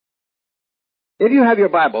If you have your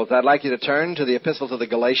Bibles, I'd like you to turn to the Epistle to the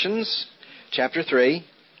Galatians, chapter 4.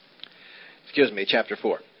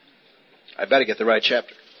 I better get the right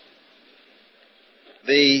chapter.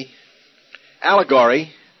 The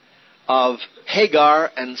allegory of Hagar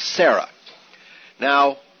and Sarah.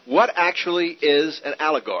 Now, what actually is an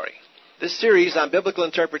allegory? This series on biblical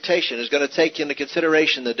interpretation is going to take into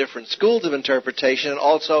consideration the different schools of interpretation and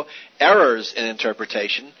also errors in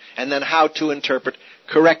interpretation, and then how to interpret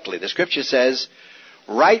correctly. The Scripture says,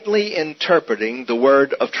 rightly interpreting the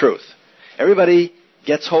word of truth. Everybody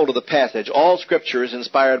gets hold of the passage. All Scripture is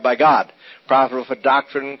inspired by God, profitable for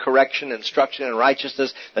doctrine, correction, instruction, and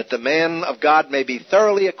righteousness, that the man of God may be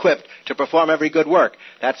thoroughly equipped to perform every good work.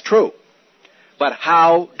 That's true. But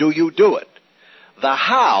how do you do it? The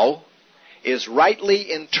how is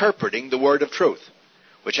rightly interpreting the word of truth,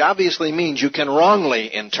 which obviously means you can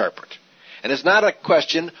wrongly interpret. And it's not a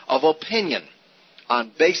question of opinion.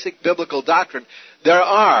 On basic biblical doctrine, there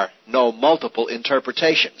are no multiple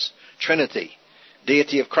interpretations. Trinity,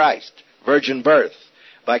 deity of Christ, virgin birth,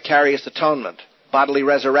 vicarious atonement, bodily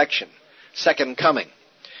resurrection, second coming.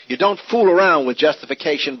 You don't fool around with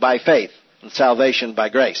justification by faith and salvation by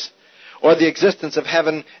grace, or the existence of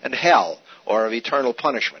heaven and hell, or of eternal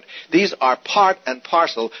punishment. These are part and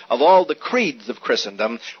parcel of all the creeds of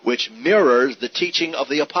Christendom, which mirrors the teaching of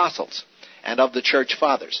the apostles and of the church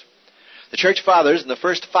fathers. The church fathers in the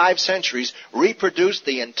first 5 centuries reproduced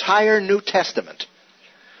the entire New Testament,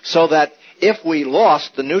 so that if we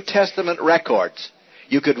lost the New Testament records,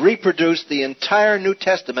 you could reproduce the entire New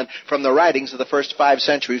Testament from the writings of the first 5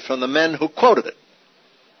 centuries from the men who quoted it.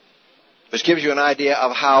 Which gives you an idea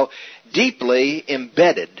of how deeply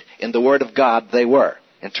embedded in the Word of God they were.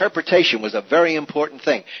 Interpretation was a very important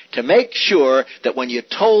thing, to make sure that when you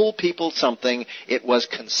told people something, it was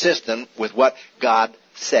consistent with what God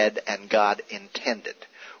said and God intended.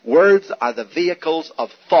 Words are the vehicles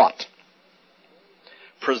of thought,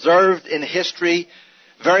 preserved in history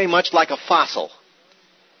very much like a fossil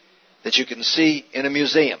that you can see in a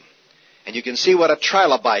museum. And you can see what a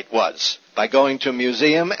trilobite was by going to a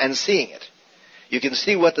museum and seeing it. You can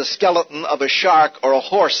see what the skeleton of a shark or a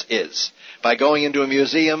horse is by going into a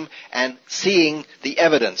museum and seeing the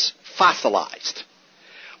evidence fossilized.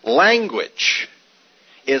 Language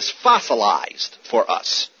is fossilized for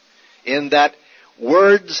us in that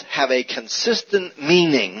words have a consistent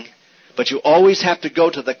meaning, but you always have to go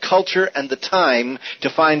to the culture and the time to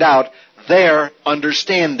find out their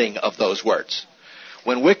understanding of those words.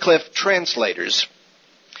 When Wycliffe translators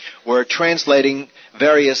were translating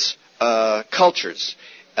various cultures,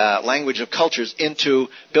 language of cultures into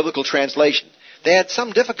biblical translation, they had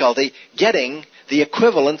some difficulty getting the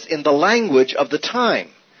equivalence in the language of the time.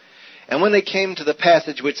 And when they came to the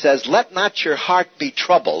passage which says, "Let not your heart be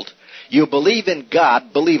troubled. You believe in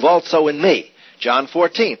God, believe also in me." John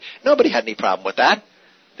 14. Nobody had any problem with that.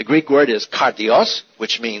 The Greek word is kardios,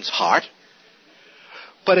 which means heart.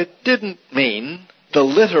 But it didn't mean the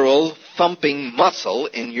literal thumping muscle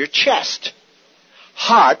in your chest.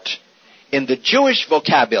 Heart, in the Jewish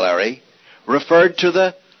vocabulary, referred to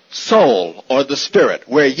the soul or the spirit,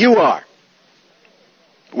 where you are.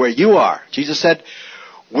 Where you are. Jesus said,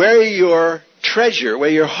 where your treasure, where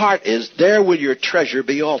your heart is, there will your treasure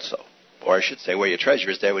be also. Or I should say, where your treasure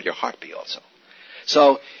is, there will your heart be also.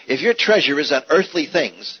 So, if your treasure is on earthly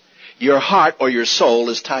things, your heart or your soul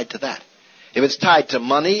is tied to that. If it's tied to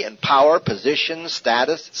money and power, position,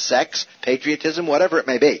 status, sex, patriotism, whatever it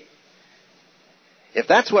may be, if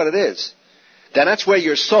that's what it is, then that's where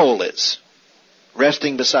your soul is,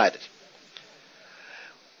 resting beside it.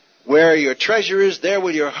 Where your treasure is, there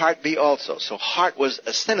will your heart be also. So heart was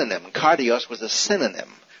a synonym. Kardios was a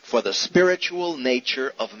synonym for the spiritual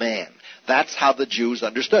nature of man. That's how the Jews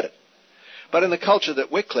understood it. But in the culture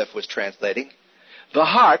that Wycliffe was translating, the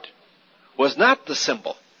heart was not the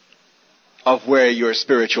symbol of where your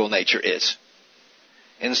spiritual nature is.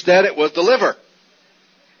 Instead, it was the liver.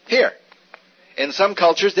 Here. In some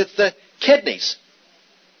cultures, it's the kidneys.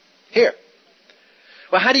 Here.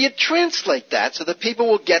 Well, how do you translate that so that people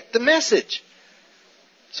will get the message?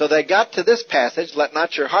 So they got to this passage, "Let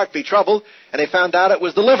not your heart be troubled," and they found out it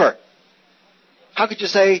was the liver. How could you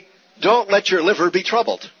say, "Don't let your liver be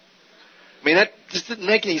troubled"? I mean, that just didn't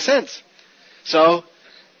make any sense. So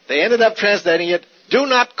they ended up translating it, "Do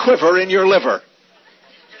not quiver in your liver."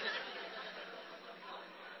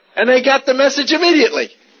 And they got the message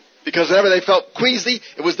immediately. Because whenever they felt queasy,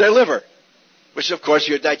 it was their liver. Which, of course,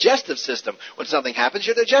 your digestive system. When something happens,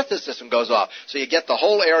 your digestive system goes off. So you get the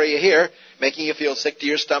whole area here, making you feel sick to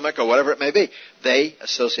your stomach or whatever it may be. They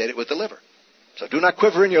associate it with the liver. So do not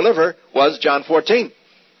quiver in your liver was John 14.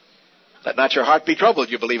 Let not your heart be troubled.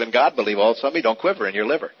 You believe in God, believe also in me. Don't quiver in your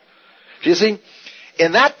liver. You see,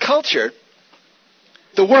 in that culture,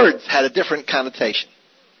 the words had a different connotation.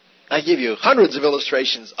 I give you hundreds of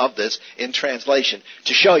illustrations of this in translation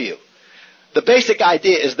to show you. The basic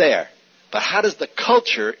idea is there. But how does the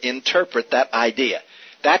culture interpret that idea?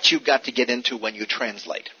 That you've got to get into when you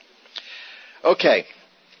translate. Okay.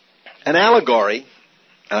 An allegory,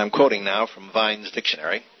 and I'm quoting now from Vine's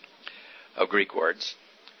Dictionary of Greek Words,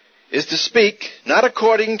 is to speak not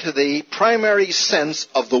according to the primary sense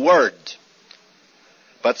of the word,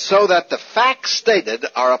 but so that the facts stated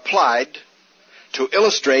are applied to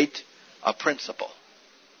illustrate a principle.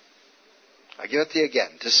 I'll give it to you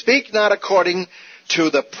again. To speak not according to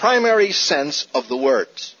the primary sense of the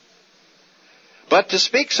words, but to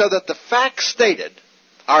speak so that the facts stated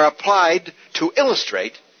are applied to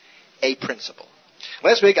illustrate a principle.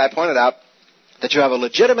 Last week I pointed out that you have a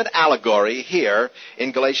legitimate allegory here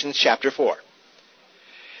in Galatians chapter 4.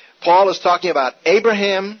 Paul is talking about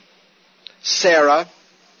Abraham, Sarah,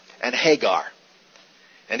 and Hagar.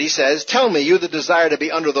 And he says, tell me, you that desire to be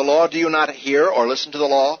under the law, do you not hear or listen to the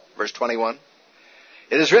law? Verse 21.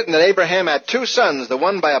 It is written that Abraham had 2 sons, the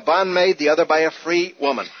one by a bondmaid, the other by a free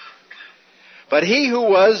woman. But he who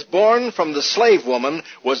was born from the slave woman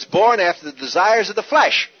was born after the desires of the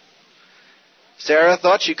flesh. Sarah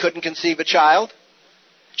thought she couldn't conceive a child.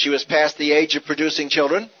 She was past the age of producing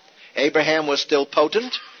children. Abraham was still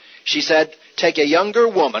potent. She said, take a younger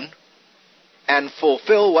woman and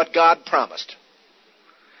fulfill what God promised.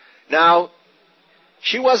 Now,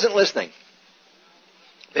 she wasn't listening.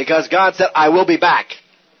 Because God said, I will be back.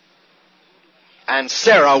 And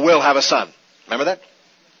Sarah will have a son. Remember that?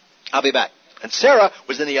 I'll be back. And Sarah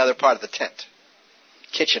was in the other part of the tent.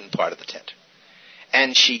 Kitchen part of the tent.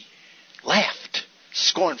 And she laughed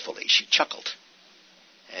scornfully. She chuckled.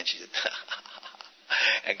 And she said,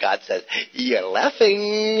 and God says, you're laughing.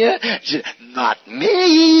 She said, not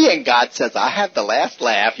me. And God says, I have the last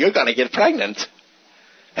laugh. You're going to get pregnant.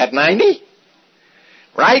 At 90?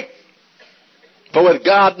 Right? But with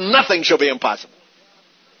God, nothing shall be impossible.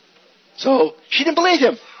 So, she didn't believe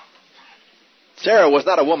him. Sarah was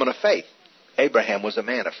not a woman of faith. Abraham was a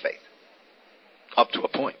man of faith. Up to a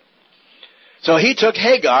point. So he took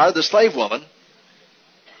Hagar, the slave woman,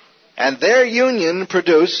 and their union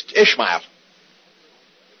produced Ishmael.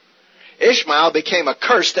 Ishmael became a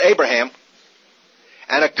curse to Abraham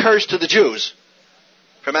and a curse to the Jews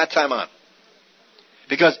from that time on.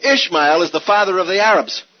 Because Ishmael is the father of the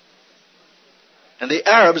Arabs. And the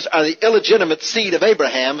Arabs are the illegitimate seed of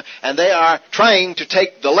Abraham, and they are trying to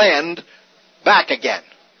take the land back again.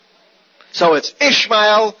 So it's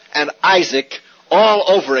Ishmael and Isaac all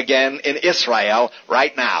over again in Israel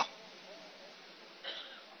right now.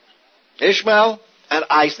 Ishmael and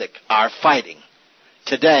Isaac are fighting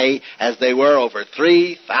today as they were over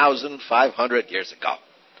 3,500 years ago.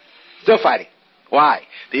 Still fighting. Why?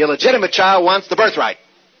 The illegitimate child wants the birthright.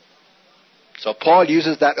 So Paul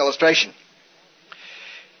uses that illustration.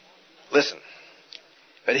 Listen.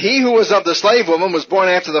 But he who was of the slave woman was born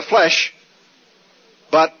after the flesh,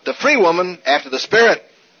 but the free woman after the spirit,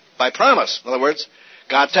 by promise. In other words,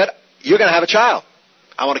 God said, you're going to have a child.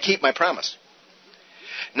 I want to keep my promise.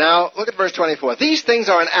 Now, look at verse 24. These things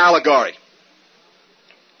are an allegory.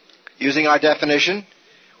 Using our definition,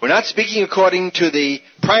 we're not speaking according to the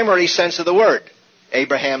primary sense of the word.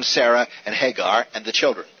 Abraham, Sarah, and Hagar, and the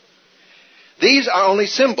children. These are only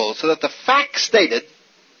symbols so that the facts stated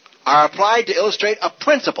are applied to illustrate a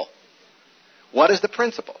principle. What is the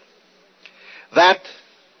principle? That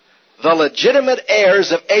the legitimate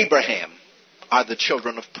heirs of Abraham are the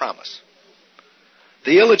children of promise.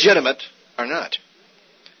 The illegitimate are not.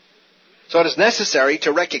 So it is necessary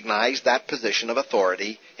to recognize that position of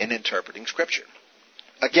authority in interpreting Scripture.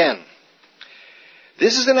 Again,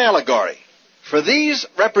 this is an allegory, for these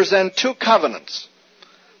represent 2 covenants.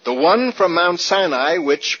 The one from Mount Sinai,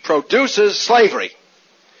 which produces slavery.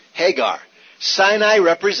 Hagar. Sinai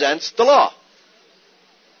represents the law.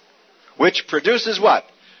 Which produces what?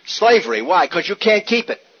 Slavery. Why? Because you can't keep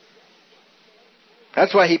it.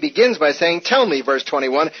 That's why he begins by saying, tell me, verse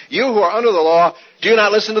 21, you who are under the law, do you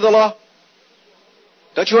not listen to the law?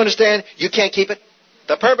 Don't you understand? You can't keep it.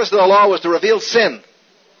 The purpose of the law was to reveal sin.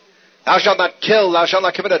 Thou shalt not kill, thou shalt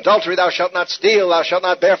not commit adultery, thou shalt not steal, thou shalt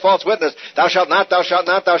not bear false witness, thou shalt not, thou shalt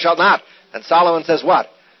not, thou shalt not. And Solomon says what?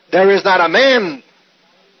 There is not a man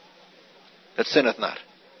that sinneth not.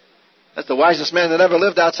 That's the wisest man that ever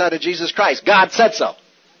lived outside of Jesus Christ. God said so.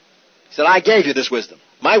 He said, I gave you this wisdom,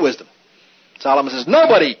 my wisdom. Solomon says,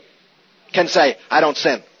 nobody can say, I don't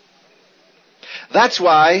sin. That's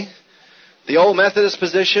why The old Methodist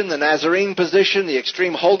position, the Nazarene position, the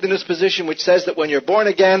extreme holiness position, which says that when you're born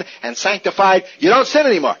again and sanctified, you don't sin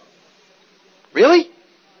anymore. Really?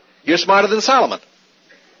 You're smarter than Solomon.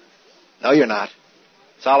 No, you're not.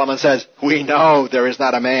 Solomon says, we know there is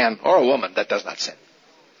not a man or a woman that does not sin.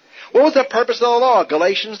 What was the purpose of the law?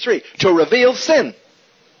 Galatians 3. To reveal sin.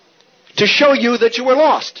 To show you that you were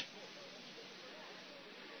lost.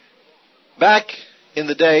 Back in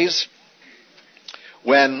the days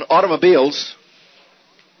when automobiles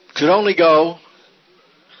could only go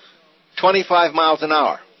 25 miles an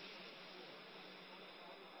hour,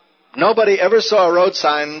 nobody ever saw a road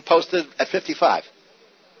sign posted at 55.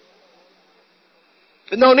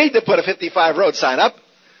 There's no need to put a 55 road sign up.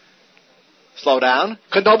 Slow down,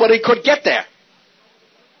 because nobody could get there.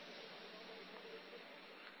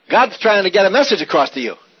 God's trying to get a message across to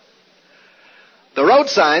you. The road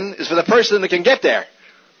sign is for the person that can get there.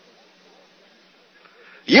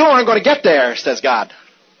 You aren't going to get there, says God,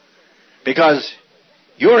 because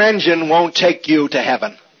your engine won't take you to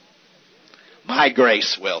heaven. My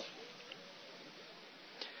grace will.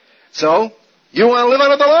 So, you want to live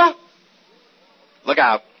under the law? Look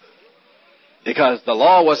out. Because the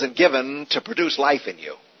law wasn't given to produce life in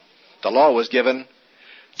you. The law was given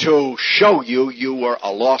to show you you were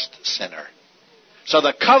a lost sinner. So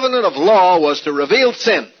the covenant of law was to reveal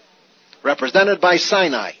sin, represented by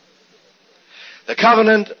Sinai. The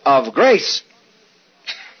covenant of grace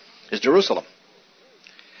is Jerusalem.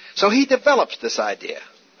 So he develops this idea.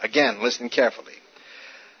 Again, listen carefully.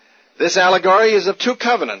 This allegory is of two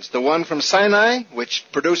covenants. The one from Sinai, which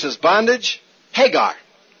produces bondage, Hagar.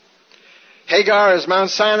 Hagar is Mount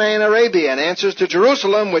Sinai in Arabia and answers to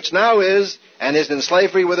Jerusalem, which now is and is in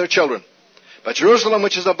slavery with her children. But Jerusalem,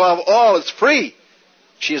 which is above all, is free.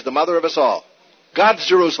 She is the mother of us all. God's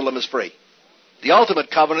Jerusalem is free. The ultimate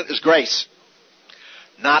covenant is grace,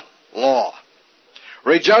 not law.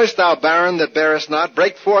 Rejoice, thou barren that bearest not.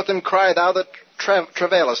 Break forth and cry, thou that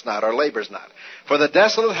travailest not, or laborest not. For the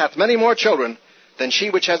desolate hath many more children than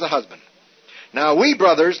she which has a husband. Now we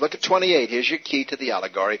brothers, look at 28, here's your key to the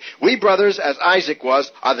allegory. We brothers, as Isaac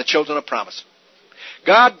was, are the children of promise.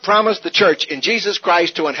 God promised the church in Jesus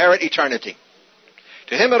Christ to inherit eternity.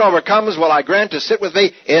 To him that overcomes will I grant to sit with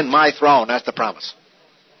me in my throne. That's the promise.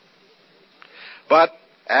 But,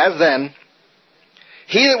 as then,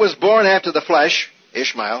 he that was born after the flesh,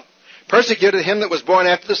 Ishmael, persecuted him that was born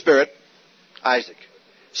after the Spirit, Isaac.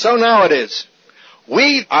 So now it is.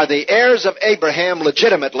 We are the heirs of Abraham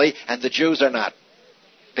legitimately, and the Jews are not.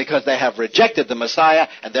 Because they have rejected the Messiah,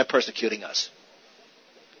 and they're persecuting us.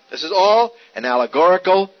 This is all an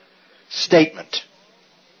allegorical statement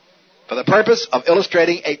for the purpose of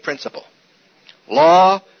illustrating a principle.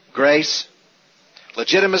 Law, grace,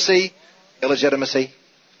 legitimacy, illegitimacy,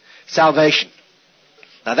 salvation.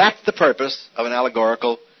 Now that's the purpose of an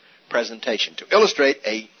allegorical presentation, to illustrate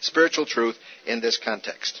a spiritual truth in this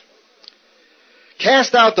context.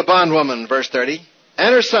 Cast out the bondwoman, verse 30,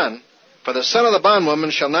 and her son, for the son of the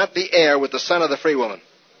bondwoman shall not be heir with the son of the free woman.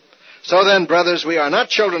 So then, brothers, we are not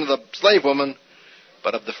children of the slave woman,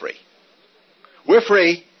 but of the free. We're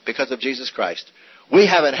free because of Jesus Christ. We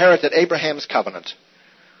have inherited Abraham's covenant.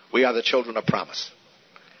 We are the children of promise.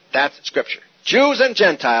 That's Scripture. Jews and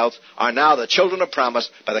Gentiles are now the children of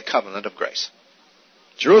promise by the covenant of grace.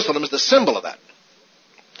 Jerusalem is the symbol of that.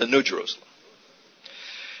 The New Jerusalem.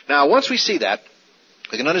 Now, once we see that,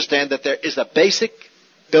 we can understand that there is a basic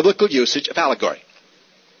biblical usage of allegory.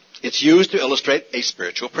 It's used to illustrate a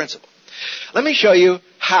spiritual principle. Let me show you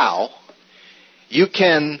how you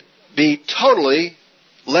can be totally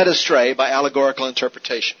led astray by allegorical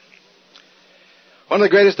interpretation. One of the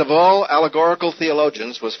greatest of all allegorical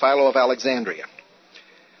theologians was Philo of Alexandria.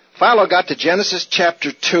 Philo got to Genesis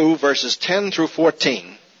chapter 2, verses 10 through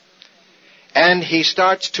 14, and he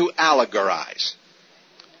starts to allegorize.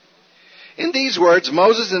 In these words,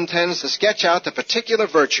 Moses intends to sketch out the particular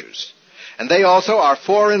virtues, and they also are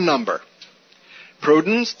 4 in number: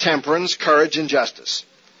 prudence, temperance, courage, and justice.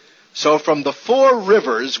 So from the 4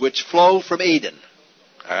 rivers which flow from Eden,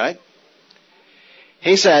 all right,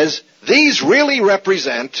 he says, these really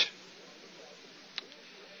represent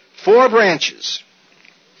 4 branches.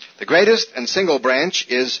 The greatest and single branch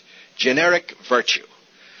is generic virtue.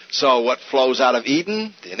 So what flows out of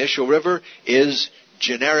Eden, the initial river, is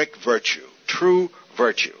generic virtue, true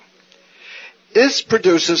virtue. This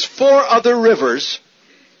produces 4 other rivers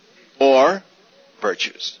or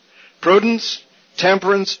virtues: prudence,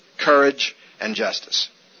 temperance, courage, and justice.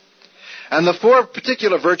 And the 4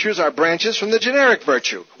 particular virtues are branches from the generic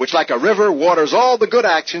virtue, which like a river waters all the good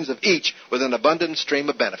actions of each with an abundant stream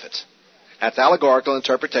of benefits. That's allegorical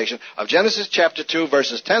interpretation of Genesis chapter 2,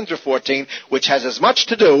 verses 10 through 14, which has as much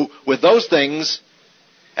to do with those things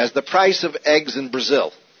as the price of eggs in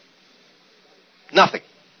Brazil. Nothing.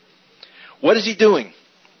 What is he doing?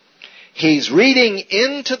 He's reading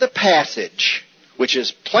into the passage, which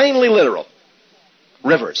is plainly literal,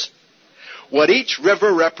 rivers, what each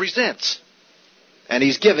river represents. And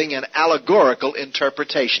he's giving an allegorical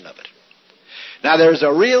interpretation of it. Now, there's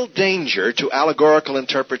a real danger to allegorical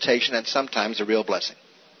interpretation and sometimes a real blessing.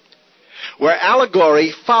 Where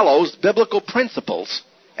allegory follows biblical principles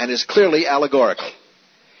and is clearly allegorical.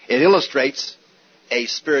 It illustrates a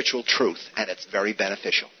spiritual truth, and it's very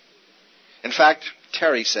beneficial. In fact,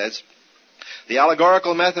 Terry says, the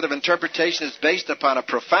allegorical method of interpretation is based upon a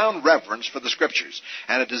profound reverence for the Scriptures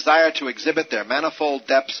and a desire to exhibit their manifold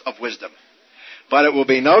depths of wisdom. But it will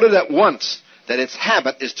be noted at once that its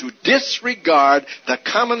habit is to disregard the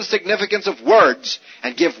common significance of words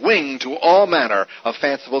and give wing to all manner of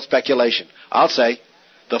fanciful speculation. I'll say,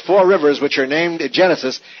 the 4 rivers which are named in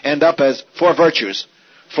Genesis end up as 4 virtues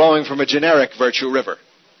flowing from a generic virtue river.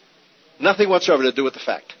 Nothing whatsoever to do with the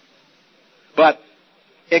fact. But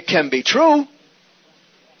it can be true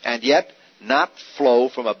and yet not flow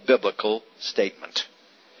from a biblical statement.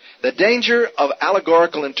 The danger of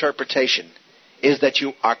allegorical interpretation is that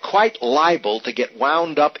you are quite liable to get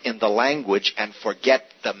wound up in the language and forget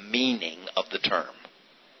the meaning of the term.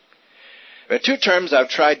 There are 2 terms I've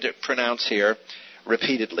tried to pronounce here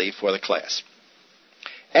repeatedly for the class.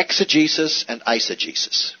 Exegesis and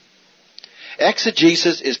eisegesis.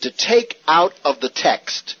 Exegesis is to take out of the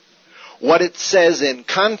text what it says in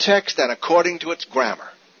context and according to its grammar,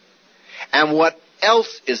 and what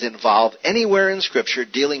else is involved anywhere in Scripture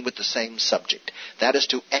dealing with the same subject. That is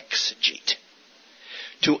to exegete.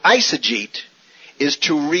 To eisegete is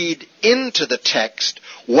to read into the text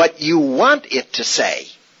what you want it to say,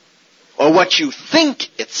 or what you think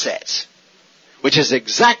it says, which is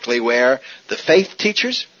exactly where the faith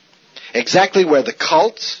teachers, exactly where the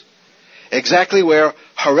cults, exactly where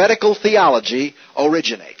heretical theology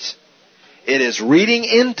originates. It is reading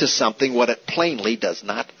into something what it plainly does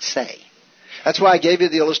not say. That's why I gave you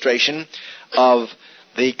the illustration of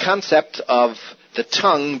the concept of the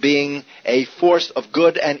tongue being a force of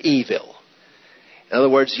good and evil. In other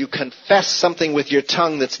words, you confess something with your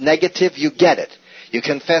tongue that's negative, you get it. You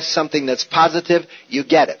confess something that's positive, you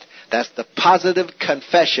get it. That's the positive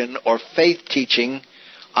confession or faith teaching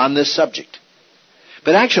on this subject.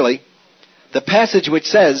 But actually, the passage which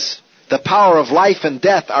says the power of life and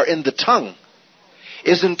death are in the tongue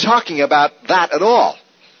isn't talking about that at all.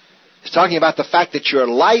 It's talking about the fact that your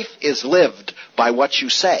life is lived by what you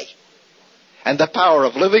say. And the power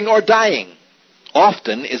of living or dying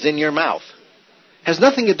often is in your mouth. It has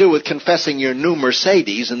nothing to do with confessing your new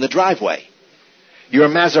Mercedes in the driveway, your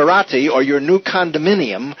Maserati or your new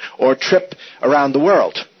condominium or trip around the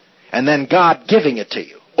world, and then God giving it to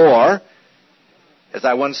you. Or, as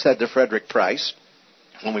I once said to Frederick Price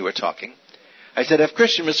when we were talking, I said, if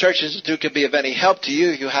Christian Research Institute could be of any help to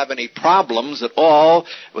you, if you have any problems at all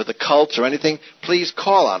with the cults or anything, please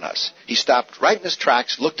call on us. He stopped right in his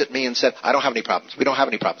tracks, looked at me and said, I don't have any problems. We don't have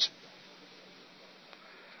any problems.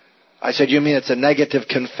 I said, you mean it's a negative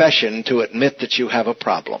confession to admit that you have a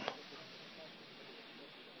problem?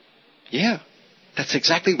 Yeah, that's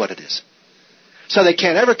exactly what it is. So they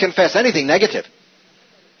can't ever confess anything negative.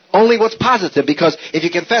 Only what's positive, because if you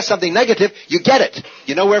confess something negative, you get it.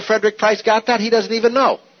 You know where Frederick Price got that? He doesn't even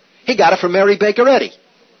know. He got it from Mary Baker Eddy.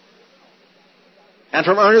 And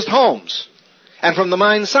from Ernest Holmes. And from the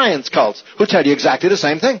mind science cults, who tell you exactly the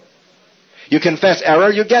same thing. You confess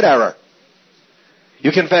error, you get error.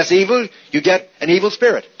 You confess evil, you get an evil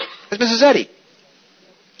spirit. That's Mrs. Eddy.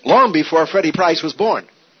 Long before Freddie Price was born.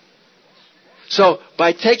 So,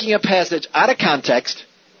 by taking a passage out of context,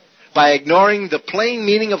 by ignoring the plain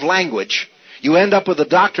meaning of language, you end up with a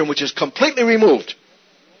doctrine which is completely removed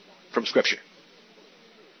from Scripture.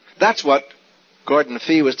 That's what Gordon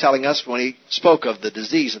Fee was telling us when he spoke of the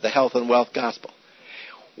disease of the health and wealth gospel.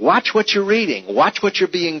 Watch what you're reading. Watch what you're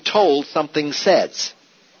being told something says.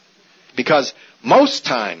 Because most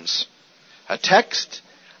times, a text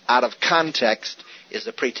out of context is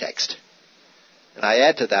a pretext. And I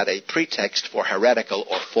add to that a pretext for heretical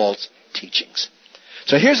or false teachings.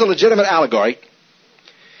 So here's a legitimate allegory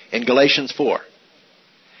in Galatians 4.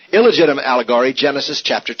 Illegitimate allegory, Genesis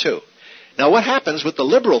chapter 2. Now what happens with the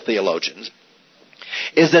liberal theologians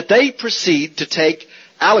is that they proceed to take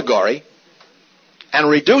allegory and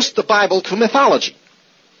reduce the Bible to mythology.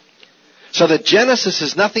 So that Genesis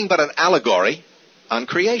is nothing but an allegory on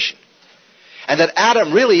creation. And that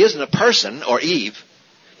Adam really isn't a person or Eve.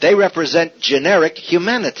 They represent generic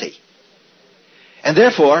humanity. And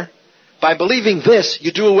therefore, by believing this,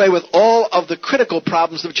 you do away with all of the critical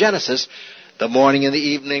problems of Genesis. The morning and the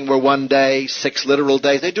evening were one day, 6 literal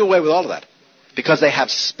days. They do away with all of that because they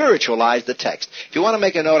have spiritualized the text. If you want to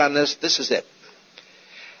make a note on this, this is it.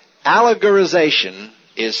 Allegorization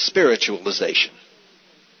is spiritualization.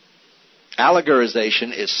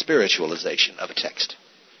 Allegorization is spiritualization of a text.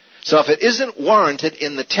 So if it isn't warranted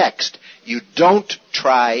in the text, you don't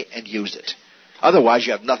try and use it. Otherwise,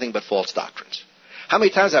 you have nothing but false doctrines. How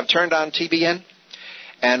many times I've turned on TBN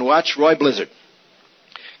and watched Roy Blizzard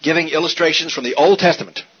giving illustrations from the Old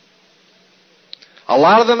Testament. A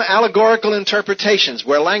lot of them allegorical interpretations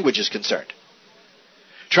where language is concerned.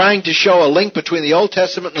 Trying to show a link between the Old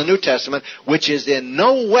Testament and the New Testament, which is in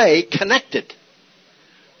no way connected.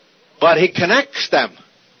 But he connects them.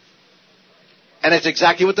 And it's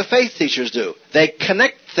exactly what the faith teachers do. They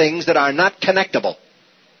connect things that are not connectable.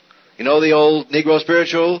 You know the old Negro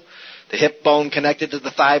spiritual? The hip bone connected to the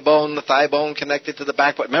thigh bone connected to the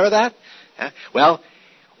backbone. Remember that? Well,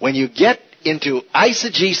 when you get into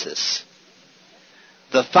eisegesis,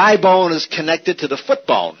 the thigh bone is connected to the foot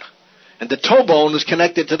bone, and the toe bone is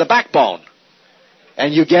connected to the backbone.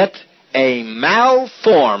 And you get a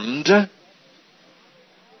malformed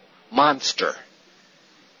monster.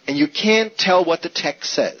 And you can't tell what the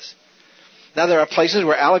text says. Now, there are places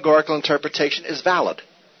where allegorical interpretation is valid.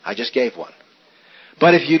 I just gave one.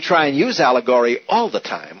 But if you try and use allegory all the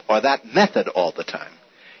time, or that method all the time,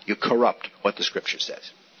 you corrupt what the Scripture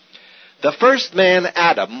says. The first man,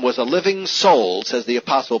 Adam, was a living soul, says the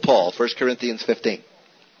Apostle Paul, 1 Corinthians 15.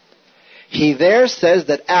 He there says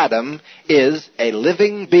that Adam is a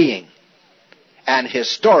living being, an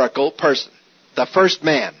historical person. The first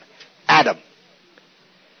man, Adam.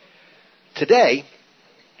 Today,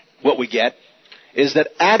 what we get is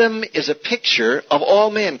that Adam is a picture of all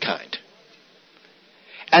mankind.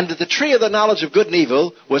 And that the tree of the knowledge of good and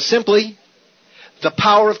evil was simply the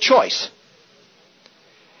power of choice.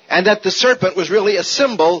 And that the serpent was really a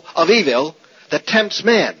symbol of evil that tempts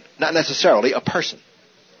man, not necessarily a person.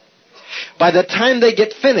 By the time they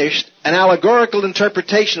get finished, an allegorical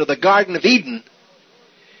interpretation of the Garden of Eden,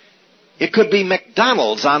 it could be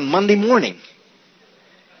McDonald's on Monday morning.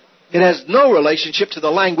 It has no relationship to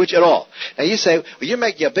the language at all. Now you say, well, you're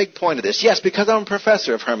making a big point of this. Yes, because I'm a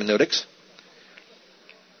professor of hermeneutics,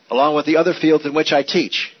 along with the other fields in which I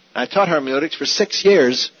teach. I taught hermeneutics for 6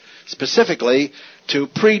 years, specifically to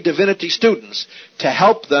pre-divinity students, to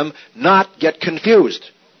help them not get confused.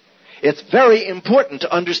 It's very important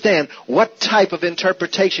to understand what type of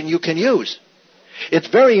interpretation you can use. It's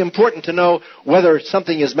very important to know whether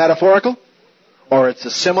something is metaphorical or it's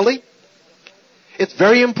a simile. It's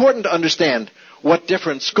very important to understand what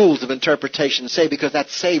different schools of interpretation say, because that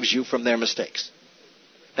saves you from their mistakes.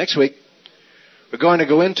 Next week, we're going to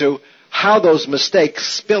go into how those mistakes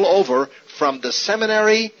spill over from the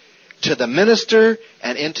seminary to the minister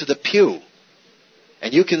and into the pew.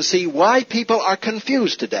 And you can see why people are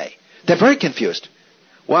confused today. They're very confused.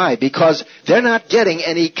 Why? Because they're not getting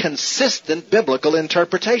any consistent biblical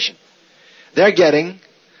interpretation. They're getting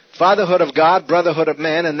fatherhood of God, brotherhood of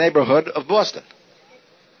man, and neighborhood of Boston.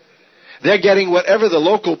 They're getting whatever the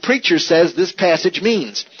local preacher says this passage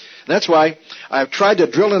means. That's why I've tried to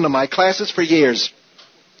drill into my classes for years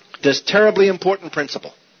this terribly important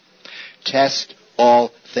principle. Test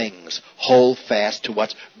all things. Hold fast to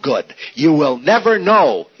what's good. You will never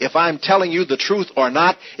know if I'm telling you the truth or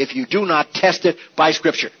not if you do not test it by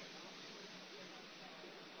Scripture.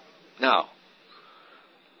 Now,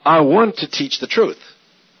 I want to teach the truth.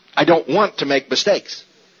 I don't want to make mistakes.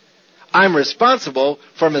 I'm responsible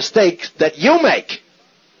for mistakes that you make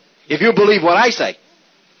if you believe what I say.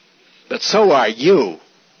 But so are you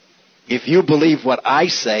if you believe what I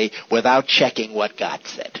say without checking what God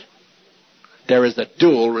said. There is a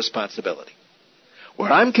dual responsibility.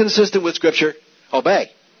 Where I'm consistent with Scripture,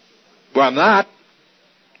 obey. Where I'm not,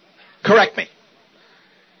 correct me.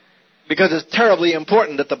 Because it's terribly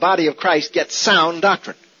important that the body of Christ gets sound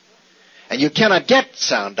doctrine. And you cannot get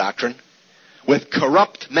sound doctrine with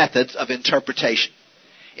corrupt methods of interpretation.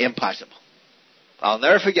 Impossible. I'll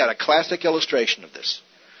never forget a classic illustration of this.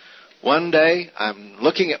 One day, I'm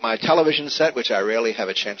looking at my television set, which I rarely have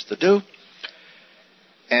a chance to do,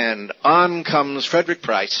 and on comes Frederick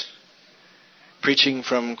Price, preaching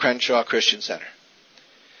from Crenshaw Christian Center.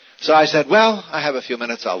 So I said, well, I have a few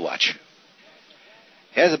minutes, I'll watch.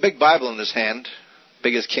 He has a big Bible in his hand,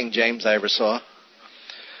 biggest King James I ever saw.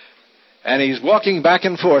 And he's walking back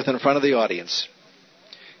and forth in front of the audience.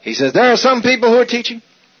 He says, there are some people who are teaching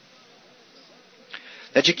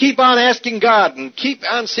that you keep on asking God and keep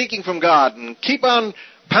on seeking from God and keep on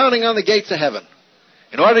pounding on the gates of heaven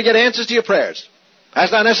in order to get answers to your prayers.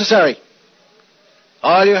 That's not necessary.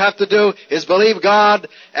 All you have to do is believe God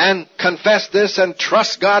and confess this and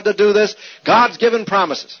trust God to do this. God's given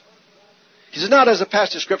promises. He says, now there's a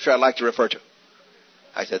passage of Scripture I'd like to refer to.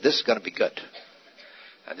 I said, this is going to be good.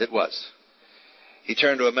 And it was. He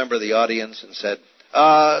turned to a member of the audience and said,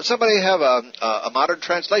 somebody have a modern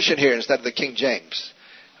translation here instead of the King James.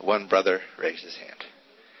 One brother raised his hand.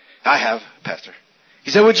 I have, Pastor. He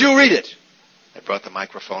said, would you read it? I brought the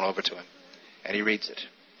microphone over to him, and he reads it.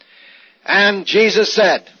 And Jesus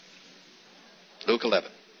said, Luke 11,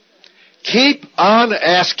 keep on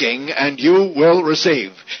asking and you will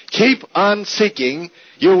receive. Keep on seeking,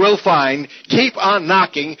 you will find. Keep on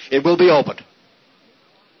knocking, it will be opened.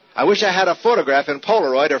 I wish I had a photograph in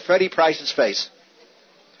Polaroid of Freddie Price's face.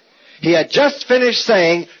 He had just finished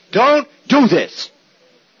saying, don't do this.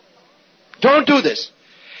 Don't do this.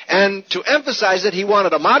 And to emphasize it, he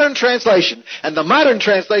wanted a modern translation, and the modern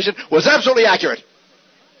translation was absolutely accurate.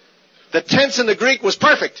 The tense in the Greek was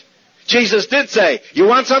perfect. Jesus did say, you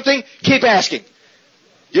want something? Keep asking.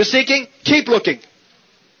 You're seeking? Keep looking.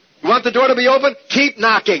 You want the door to be open? Keep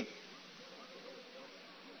knocking.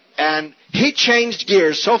 And he changed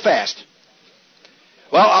gears so fast.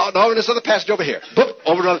 Well, no, this other passage over here. Boop,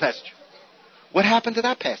 over to another passage. What happened to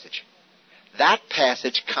that passage? That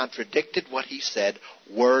passage contradicted what he said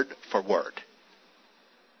word for word.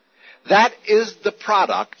 That is the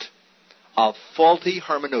product of faulty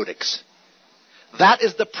hermeneutics. That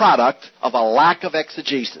is the product of a lack of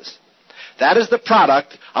exegesis. That is the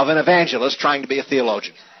product of an evangelist trying to be a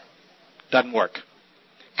theologian. Doesn't work.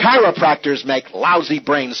 Chiropractors make lousy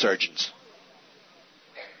brain surgeons.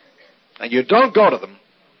 And you don't go to them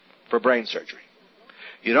for brain surgery.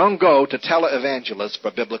 You don't go to televangelists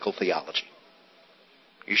for biblical theology.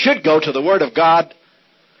 You should go to the Word of God,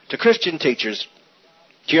 to Christian teachers,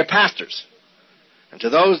 to your pastors, and to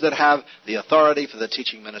those that have the authority for the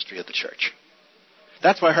teaching ministry of the church.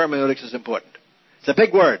 That's why hermeneutics is important. It's a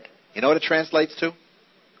big word. You know what it translates to?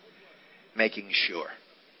 Making sure.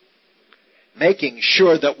 Making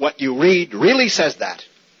sure that what you read really says that,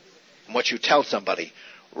 and what you tell somebody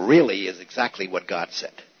really is exactly what God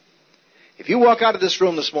said. If you walk out of this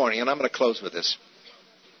room this morning, and I'm going to close with this,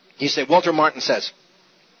 you say, Walter Martin says,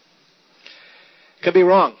 could be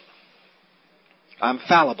wrong. I'm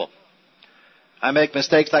fallible. I make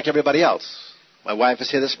mistakes like everybody else. My wife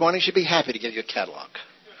is here this morning. She'd be happy to give you a catalog.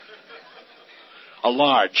 A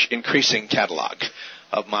large, increasing catalog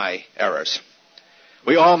of my errors.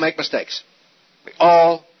 We all make mistakes. We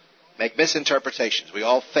all make misinterpretations. We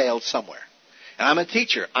all failed somewhere. And I'm a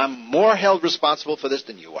teacher. I'm more held responsible for this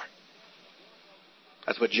than you are.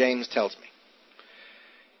 That's what James tells me.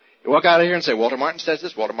 You walk out of here and say, Walter Martin says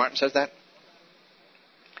this, Walter Martin says that.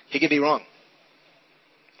 He could be wrong.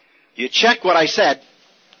 You check what I said.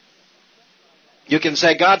 You can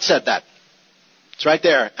say, God said that. It's right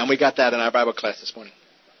there. And we got that in our Bible class this morning.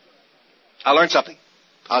 I learned something.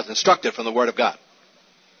 I was instructed from the Word of God.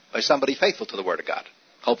 By somebody faithful to the Word of God.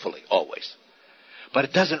 Hopefully, always. But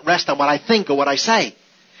it doesn't rest on what I think or what I say.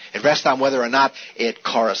 It rests on whether or not it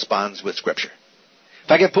corresponds with Scripture.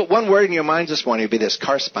 If I could put one word in your minds this morning, it would be this: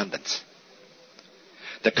 correspondence.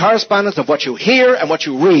 The correspondence of what you hear and what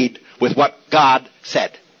you read with what God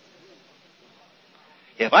said.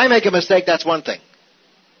 If I make a mistake, that's one thing.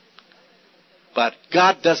 But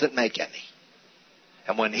God doesn't make any.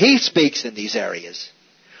 And when He speaks in these areas,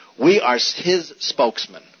 we are His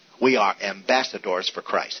spokesmen. We are ambassadors for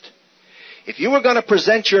Christ. If you were going to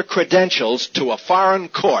present your credentials to a foreign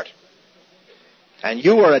court, and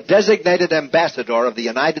you were a designated ambassador of the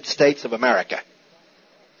United States of America,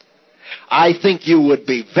 I think you would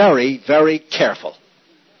be very, very careful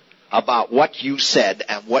about what you said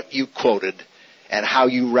and what you quoted and how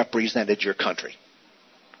you represented your country.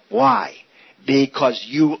 Why? Because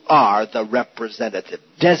you are the representative,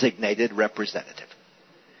 designated representative.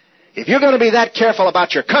 If you're going to be that careful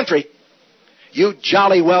about your country, you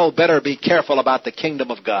jolly well better be careful about the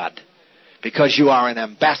kingdom of God, because you are an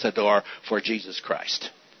ambassador for Jesus Christ.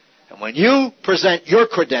 And when you present your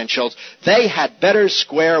credentials, they had better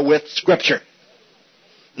square with Scripture.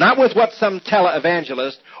 Not with what some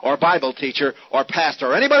televangelist or Bible teacher or pastor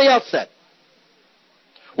or anybody else said.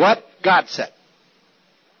 What God said.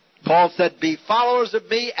 Paul said, be followers of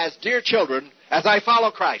me as dear children as I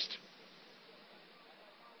follow Christ.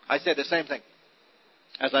 I said the same thing.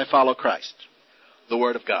 As I follow Christ. The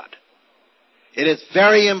Word of God. It is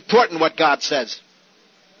very important what God says.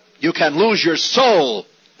 You can lose your soul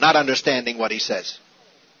not understanding what He says.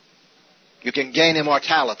 You can gain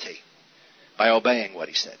immortality by obeying what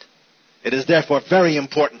He said. It is therefore very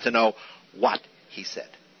important to know what He said.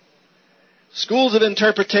 Schools of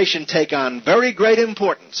interpretation take on very great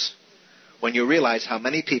importance when you realize how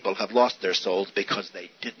many people have lost their souls because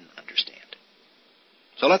they didn't understand.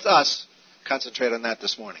 So let's us concentrate on that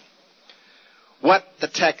this morning. What the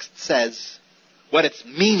text says, what its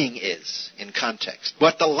meaning is in context,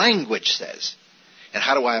 what the language says, and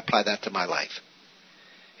how do I apply that to my life?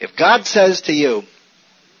 If God says to you,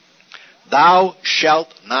 "Thou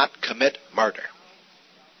shalt not commit murder,"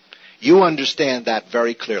 you understand that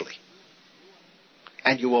very clearly.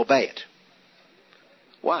 And you obey it.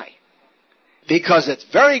 Why? Because it's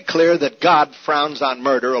very clear that God frowns on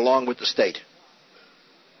murder along with the state.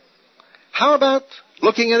 How about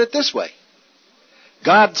looking at it this way?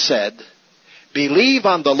 God said, "Believe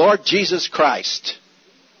on the Lord Jesus Christ,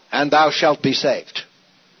 and thou shalt be saved,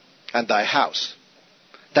 and thy house."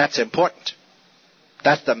 That's important.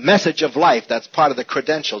 That's the message of life. That's part of the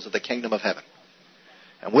credentials of the kingdom of heaven.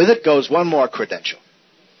 And with it goes one more credential.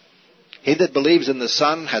 He that believes in the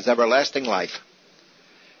Son has everlasting life.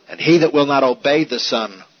 And he that will not obey the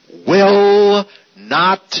Son will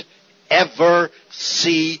not ever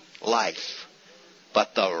see life.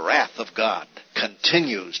 But the wrath of God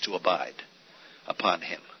continues to abide upon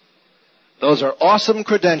him. Those are awesome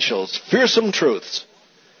credentials, fearsome truths.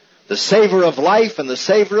 The savor of life and the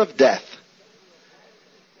savor of death.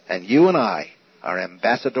 And you and I are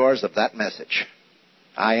ambassadors of that message.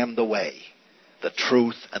 I am the way, the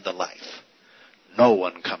truth, and the life. No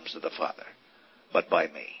one comes to the Father but by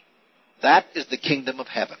me. That is the kingdom of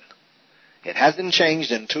heaven. It hasn't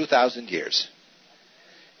changed in 2,000 years.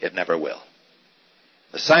 It never will.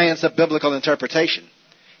 The science of biblical interpretation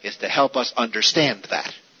is to help us understand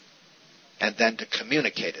that and then to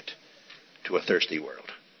communicate it to a thirsty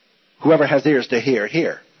world. Whoever has ears to hear,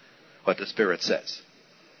 hear what the Spirit says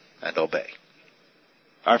and obey.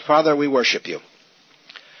 Our Father, we worship you,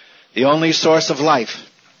 the only source of life,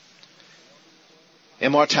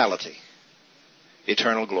 immortality,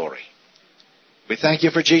 eternal glory. We thank you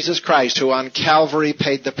for Jesus Christ, who on Calvary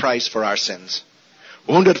paid the price for our sins,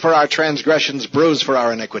 wounded for our transgressions, bruised for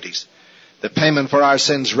our iniquities. The payment for our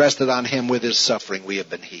sins rested on him. With his suffering we have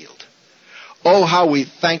been healed. Oh, how we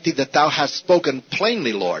thank thee that thou hast spoken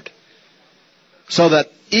plainly, Lord, so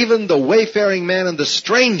that even the wayfaring man and the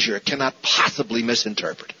stranger cannot possibly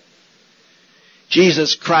misinterpret.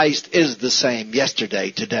 Jesus Christ is the same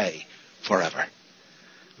yesterday, today, forever.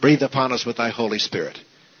 Breathe upon us with thy Holy Spirit.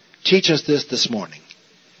 Teach us this morning.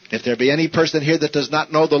 If there be any person here that does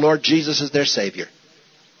not know the Lord Jesus as their Savior,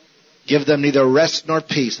 give them neither rest nor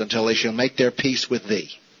peace until they shall make their peace with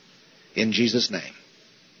thee. In Jesus' name,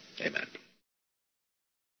 amen.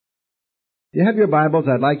 If you have your Bibles,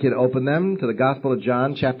 I'd like you to open them to the Gospel of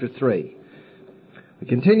John, chapter 3. We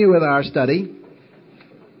continue with our study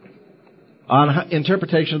on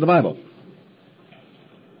interpretation of the Bible.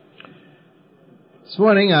 This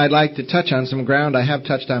morning, I'd like to touch on some ground I have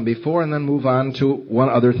touched on before and then move on to one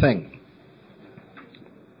other thing.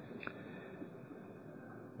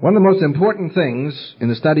 One of the most important things in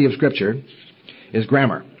the study of Scripture is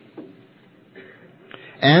grammar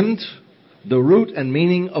and the root and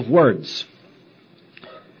meaning of words.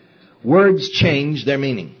 Words change their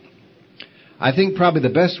meaning. I think probably the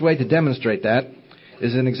best way to demonstrate that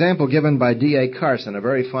is an example given by D.A. Carson, a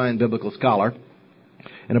very fine biblical scholar,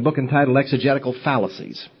 in a book entitled Exegetical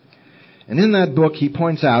Fallacies. And in that book he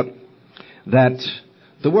points out that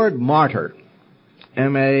the word martyr,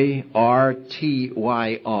 M-A-R-T-Y-R,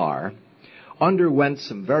 underwent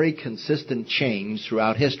some very consistent change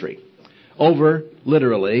throughout history, over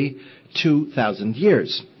literally 2,000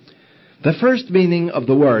 years. The first meaning of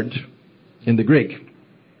the word in the Greek,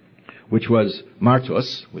 which was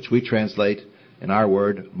martos, which we translate in our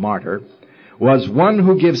word martyr, was one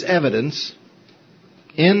who gives evidence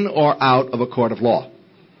in or out of a court of law.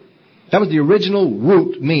 That was the original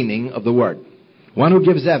root meaning of the word. One who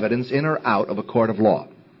gives evidence in or out of a court of law.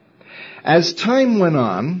 As time went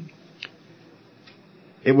on,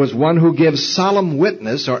 it was one who gives solemn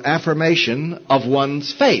witness or affirmation of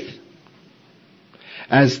one's faith.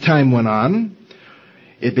 As time went on,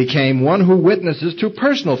 it became one who witnesses to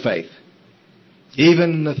personal faith,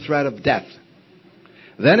 even in the threat of death.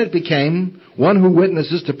 Then it became one who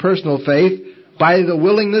witnesses to personal faith by the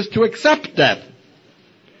willingness to accept death.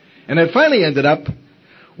 And it finally ended up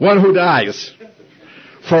one who dies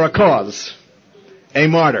for a cause, a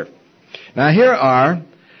martyr. Now here are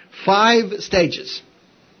 5 stages.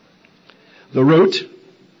 The root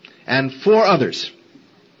and 4 others.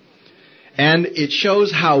 And it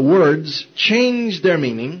shows how words change their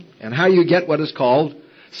meaning and how you get what is called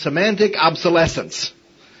semantic obsolescence.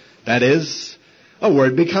 That is, a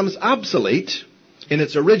word becomes obsolete in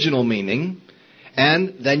its original meaning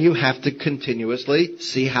And then you have to continuously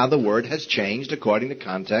see how the word has changed according to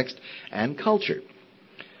context and culture.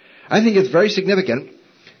 I think it's very significant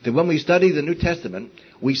that when we study the New Testament,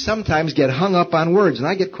 we sometimes get hung up on words, and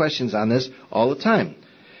I get questions on this all the time.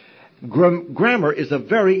 Grammar is a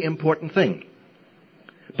very important thing.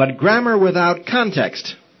 But grammar without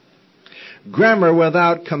context, grammar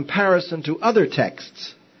without comparison to other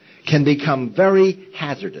texts, can become very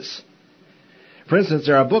hazardous. For instance,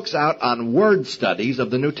 there are books out on word studies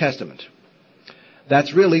of the New Testament.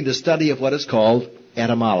 That's really the study of what is called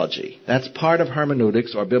etymology. That's part of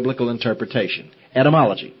hermeneutics or biblical interpretation.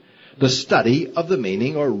 Etymology. The study of the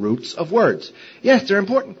meaning or roots of words. Yes, they're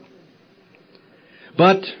important.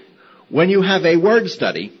 But when you have a word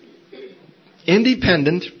study,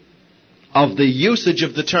 independent of the usage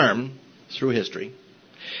of the term through history,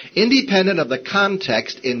 independent of the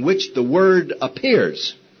context in which the word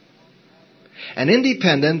appears, and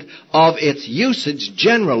independent of its usage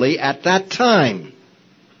generally at that time,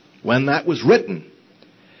 when that was written,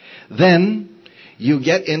 then you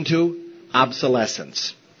get into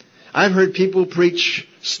obsolescence. I've heard people preach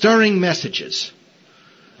stirring messages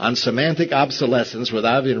on semantic obsolescence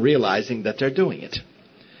without even realizing that they're doing it.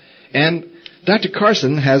 And Dr.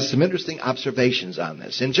 Carson has some interesting observations on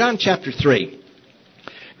this. In John chapter 3,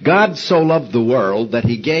 God so loved the world that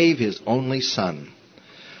he gave his only Son,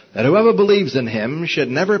 that whoever believes in him should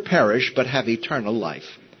never perish but have eternal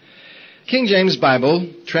life. King James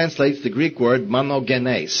Bible translates the Greek word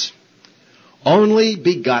monogenes, only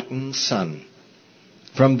begotten Son,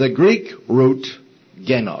 from the Greek root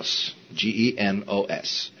genos,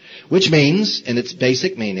 G-E-N-O-S, which means, in its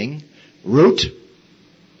basic meaning, root,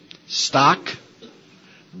 stock,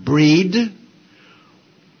 breed,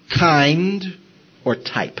 kind, or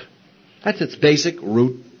type. That's its basic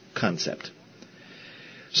root concept.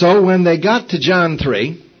 So when they got to John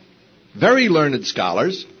 3, very learned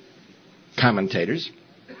scholars, commentators,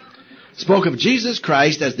 spoke of Jesus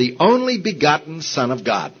Christ as the only begotten Son of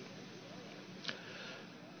God.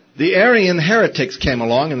 The Arian heretics came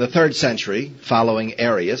along in the 3rd century, following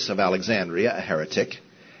Arius of Alexandria, a heretic,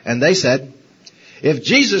 and they said, if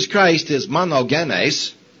Jesus Christ is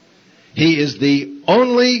monogenes, he is the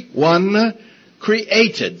only one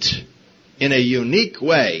created in a unique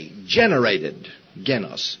way, generated,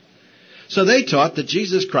 genos. So they taught that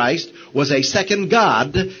Jesus Christ was a second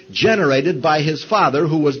God generated by his Father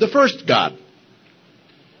who was the first God.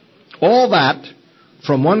 All that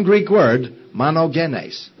from one Greek word,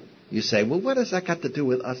 monogenes. You say, well, what has that got to do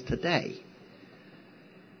with us today?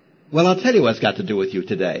 Well, I'll tell you what it's got to do with you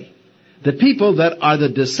today. The people that are the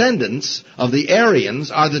descendants of the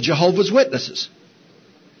Arians are the Jehovah's Witnesses.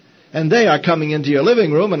 And they are coming into your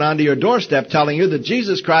living room and onto your doorstep telling you that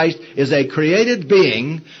Jesus Christ is a created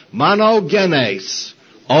being, monogenes,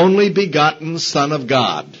 only begotten Son of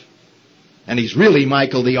God. And he's really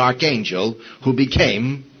Michael the Archangel who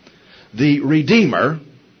became the Redeemer,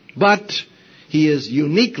 but he is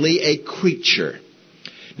uniquely a creature.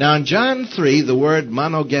 Now in John 3, the word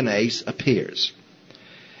monogenes appears.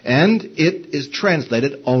 And it is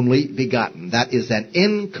translated only begotten. That is an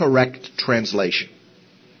incorrect translation.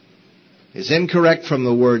 It's incorrect from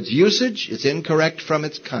the word's usage. It's incorrect from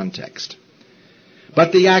its context.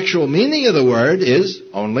 But the actual meaning of the word is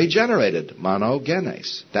only generated,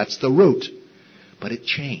 monogenes. That's the root. But it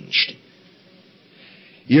changed.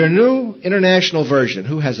 Your New International Version.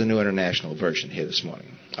 Who has a New International Version here this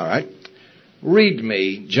morning? All right. Read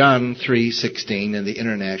me John 3:16 in the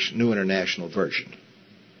New International Version.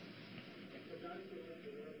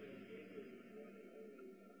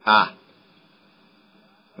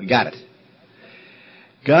 We got it.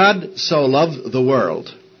 God so loved the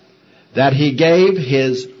world that he gave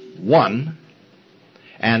his one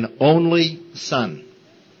and only Son.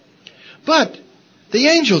 But the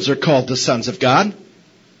angels are called the sons of God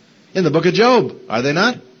in the book of Job, are they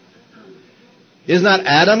not? Is not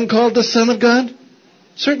Adam called the Son of God?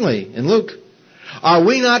 Certainly, in Luke. Are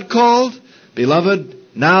we not called, beloved,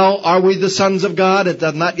 now are we the sons of God? It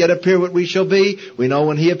does not yet appear what we shall be. We know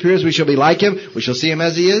when he appears we shall be like him. We shall see him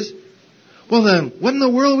as he is. Well then, what in the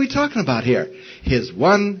world are we talking about here? His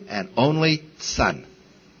one and only Son.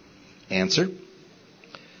 Answer.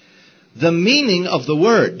 The meaning of the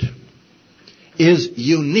word is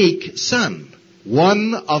unique Son.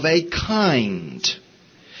 One of a kind.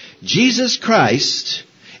 Jesus Christ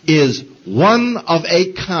is one of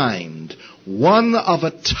a kind. One of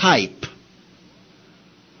a type.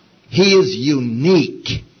 He is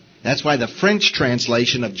unique. That's why the French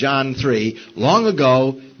translation of John 3 long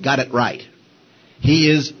ago got it right. He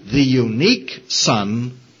is the unique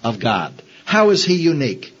Son of God. How is he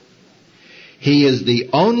unique? He is the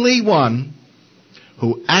only one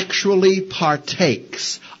who actually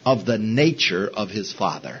partakes of the nature of his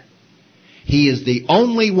Father. He is the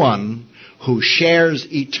only one who shares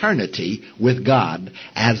eternity with God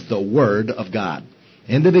as the Word of God.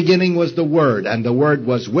 In the beginning was the Word, and the Word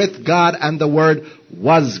was with God, and the Word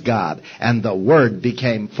was God, and the Word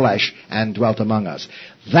became flesh and dwelt among us.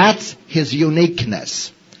 That's his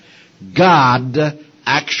uniqueness. God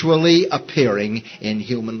actually appearing in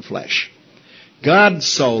human flesh. God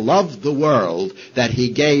so loved the world that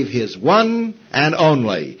he gave his one and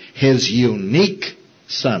only, his unique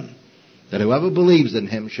Son, that whoever believes in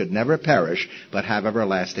him should never perish, but have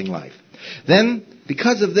everlasting life. Then,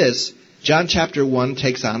 because of this, John chapter 1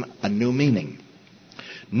 takes on a new meaning.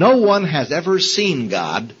 No one has ever seen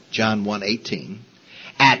God, John 1:18,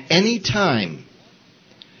 at any time,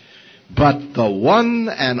 but the one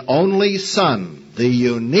and only Son, the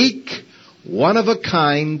unique,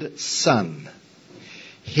 one-of-a-kind Son.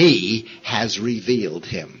 He has revealed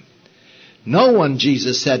him. No one,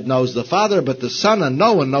 Jesus said, knows the Father but the Son, and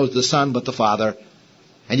no one knows the Son but the Father.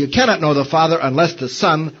 And you cannot know the Father unless the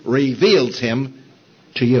Son reveals him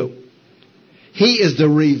to you. He is the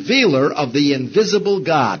revealer of the invisible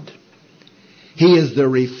God. He is the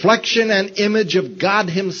reflection and image of God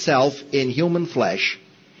himself in human flesh.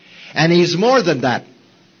 And he's more than that.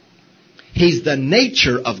 He's the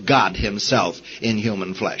nature of God himself in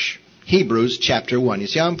human flesh. Hebrews chapter 1. You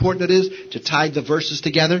see how important it is to tie the verses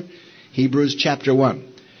together? Hebrews chapter 1.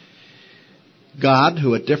 God,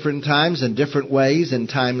 who at different times and different ways in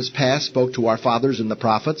times past spoke to our fathers and the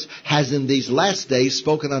prophets, has in these last days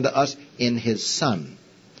spoken unto us in his Son,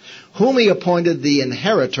 whom he appointed the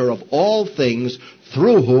inheritor of all things,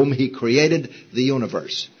 through whom he created the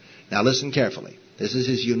universe. Now listen carefully. This is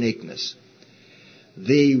his uniqueness.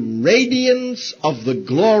 The radiance of the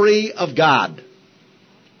glory of God.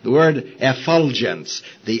 The word effulgence.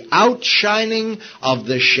 The outshining of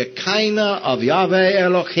the Shekinah of Yahweh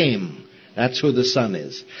Elohim. That's who the Son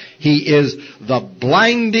is. He is the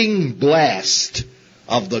blinding blast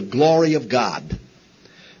of the glory of God,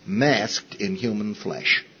 masked in human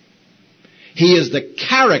flesh. He is the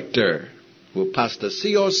character,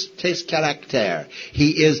 upastasios tes character.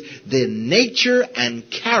 He is the nature and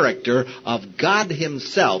character of God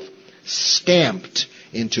himself, stamped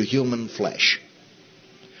into human flesh.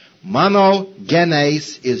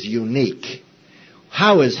 Monogenes is unique.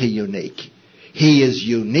 How is he unique? He is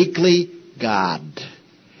uniquely God,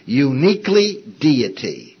 uniquely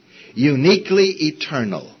deity, uniquely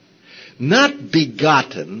eternal. Not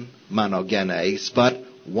begotten, monogenes, but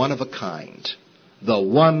one of a kind. The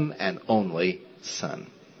one and only Son.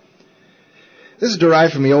 This is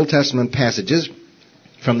derived from the Old Testament passages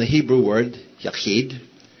from the Hebrew word yachid,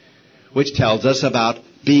 which tells us about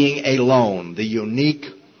being alone, the unique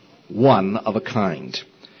one of a kind.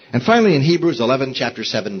 And finally in Hebrews 11, chapter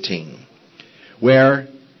 17, where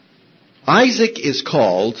Isaac is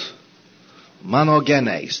called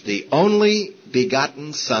monogenes, the only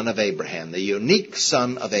begotten son of Abraham, the unique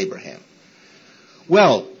son of Abraham.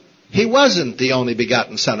 Well, he wasn't the only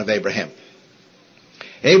begotten son of Abraham.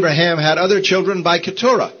 Abraham had other children by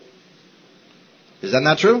Keturah. Is that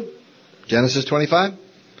not true? Genesis 25.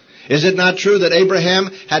 Is it not true that Abraham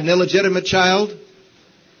had an illegitimate child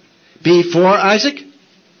before Isaac?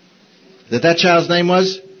 That child's name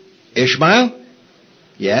was Ishmael?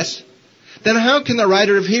 Yes. Then how can the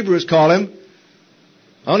writer of Hebrews call him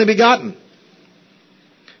only begotten?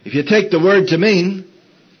 If you take the word to mean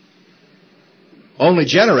only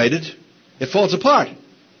generated, it falls apart.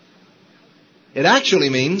 It actually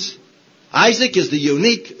means Isaac is the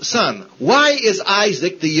unique son. Why is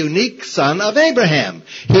Isaac the unique son of Abraham?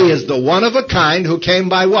 He is the one of a kind who came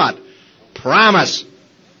by what? Promise.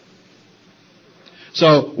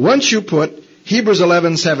 So once you put Hebrews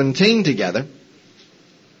 11:17 together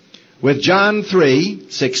with John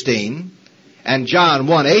 3:16 and John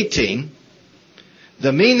 1:18,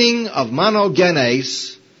 the meaning of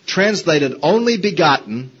monogenes, translated only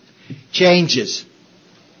begotten, changes.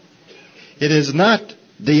 It is not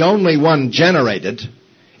the only one generated.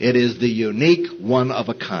 It is the unique one of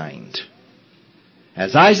a kind.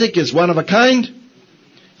 As Isaac is one of a kind,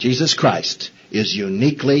 Jesus Christ is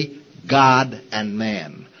uniquely God and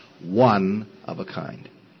man, one of a kind.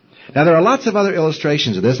 Now there are lots of other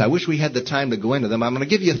illustrations of this. I wish we had the time to go into them. I'm going to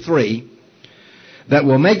give you 3 that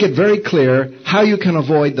will make it very clear how you can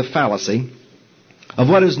avoid the fallacy of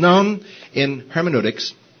what is known in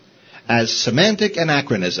hermeneutics as semantic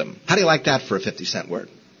anachronism. How do you like that for a 50-cent word?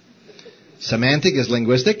 Semantic is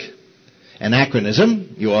linguistic.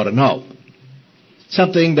 Anachronism, you ought to know.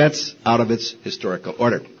 Something that's out of its historical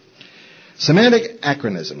order. Semantic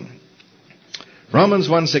anachronism. Romans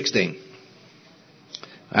 1:16.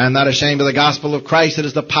 I am not ashamed of the gospel of Christ. It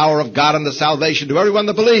is the power of God unto salvation to everyone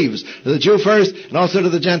that believes, to the Jew first and also to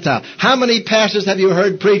the Gentile. How many pastors have you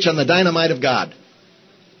heard preach on the dynamite of God?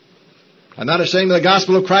 I'm not ashamed of the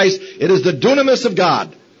gospel of Christ. It is the dunamis of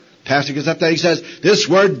God. Pastor gets up there, he says, this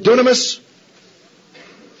word dunamis,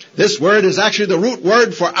 this word is actually the root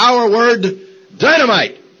word for our word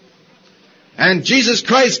dynamite. And Jesus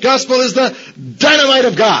Christ's gospel is the dynamite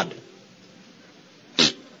of God.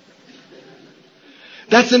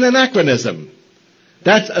 That's an anachronism.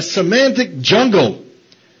 That's a semantic jungle.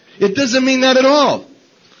 It doesn't mean that at all.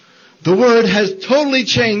 The word has totally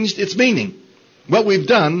changed its meaning. What we've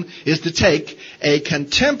done is to take a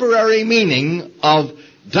contemporary meaning of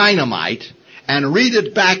dynamite and read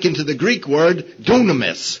it back into the Greek word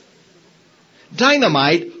dunamis.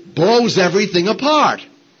 Dynamite blows everything apart.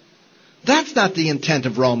 That's not the intent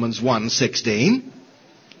of Romans 1:16.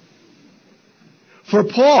 For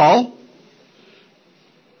Paul,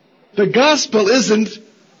 the gospel isn't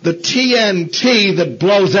the TNT that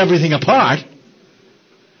blows everything apart.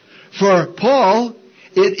 For Paul,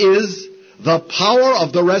 it is the power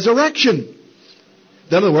of the resurrection.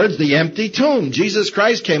 In other words, the empty tomb. Jesus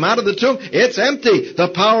Christ came out of the tomb. It's empty. The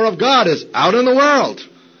power of God is out in the world.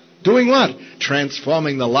 Doing what?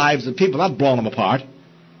 Transforming the lives of people, not blowing them apart.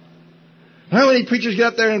 How many preachers get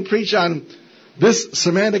up there and preach on this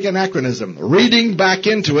semantic anachronism, reading back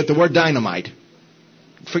into it the word dynamite?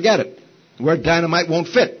 Forget it. The word dynamite won't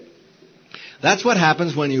fit. That's what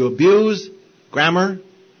happens when you abuse grammar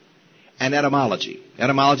and etymology.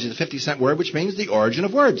 Etymology is a 50-cent word which means the origin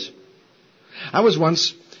of words. I was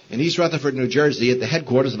once in East Rutherford, New Jersey at the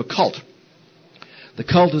headquarters of a cult. The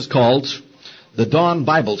cult is called the Dawn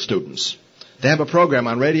Bible Students. They have a program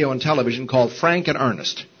on radio and television called Frank and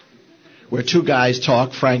Ernest, where two guys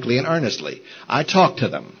talk frankly and earnestly. I talk to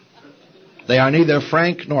them. They are neither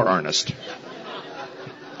frank nor earnest.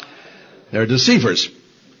 They're deceivers.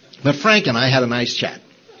 But Frank and I had a nice chat.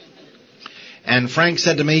 And Frank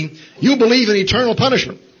said to me, "You believe in eternal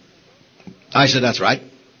punishment?" I said, "That's right."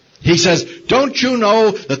 He says, "Don't you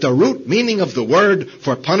know that the root meaning of the word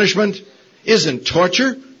for punishment isn't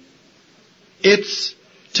torture? It's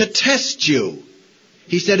to test you."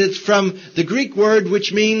 He said it's from the Greek word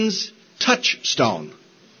which means touchstone.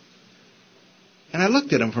 And I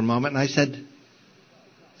looked at him for a moment and I said,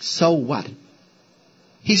 "So what?"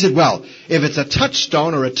 He said, "Well, if it's a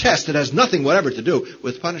touchstone or a test, it has nothing whatever to do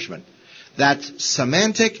with punishment. That's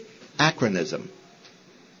semantic acronism,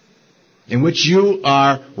 in which you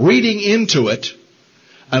are reading into it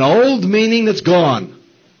an old meaning that's gone.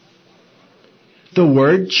 The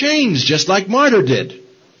word changed just like martyr did.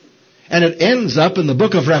 And it ends up in the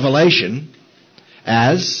book of Revelation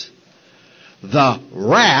as the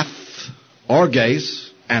wrath,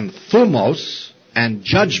 orges, and thumos, and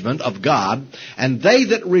judgment of God. And they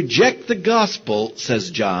that reject the gospel,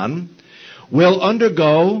 says John, will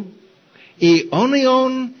undergo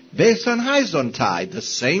aionion besanhaizontai, the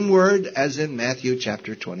same word as in Matthew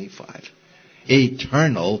chapter 25.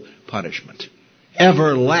 Eternal punishment.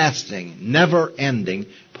 Everlasting, never-ending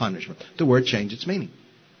punishment. The word changed its meaning.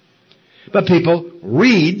 But people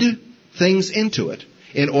read things into it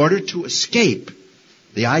in order to escape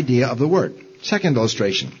the idea of the word. Second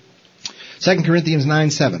illustration. 2 Corinthians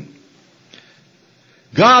 9:7.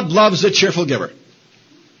 God loves a cheerful giver.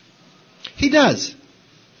 He does.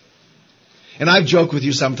 And I've joked with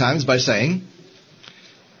you sometimes by saying,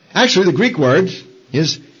 actually the Greek word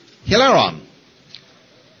is hilaron,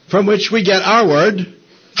 from which we get our word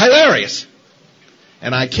hilarious.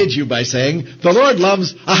 And I kid you by saying, the Lord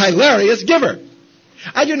loves a hilarious giver.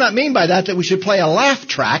 I do not mean by that we should play a laugh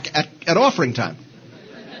track at offering time.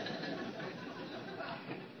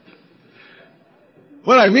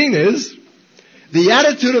 What I mean is, the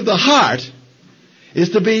attitude of the heart is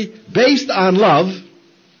to be based on love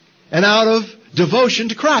and out of devotion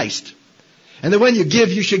to Christ. And that when you give,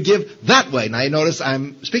 you should give that way. Now you notice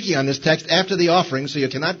I'm speaking on this text after the offering, so you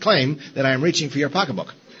cannot claim that I am reaching for your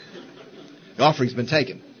pocketbook. The offering's been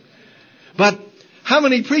taken. But how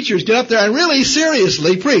many preachers get up there and really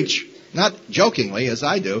seriously preach, not jokingly as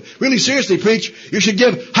I do, really seriously preach, you should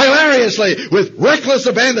give hilariously with reckless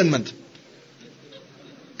abandonment.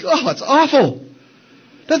 Oh, it's awful.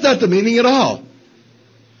 That's not the meaning at all.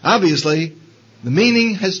 Obviously, the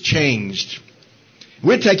meaning has changed.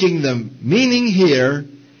 We're taking the meaning here,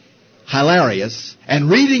 hilarious, and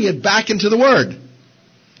reading it back into the word.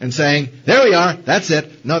 And saying, there we are, that's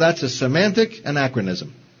it. No, that's a semantic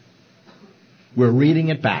anachronism. We're reading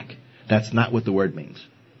it back. That's not what the word means.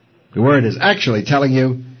 The word is actually telling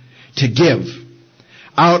you to give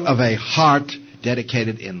out of a heart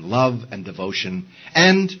dedicated in love and devotion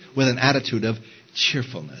and with an attitude of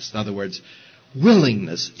cheerfulness. In other words,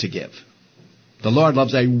 willingness to give. The Lord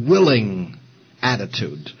loves a willing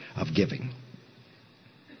attitude of giving.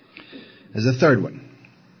 There's a third one.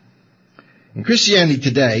 In Christianity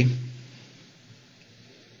Today,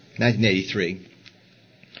 1983,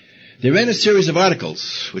 they ran a series of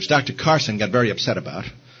articles which Dr. Carson got very upset about,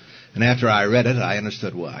 and after I read it, I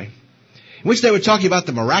understood why, in which they were talking about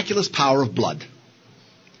the miraculous power of blood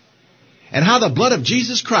and how the blood of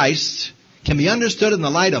Jesus Christ can be understood in the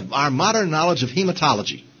light of our modern knowledge of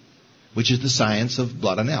hematology, which is the science of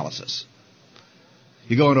blood analysis.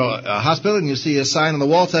 You go into a hospital and you see a sign on the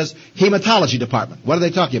wall that says hematology department. What are they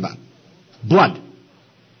talking about? Blood.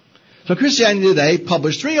 So Christianity Today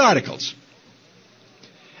published 3 articles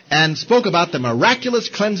and spoke about the miraculous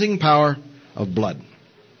cleansing power of blood.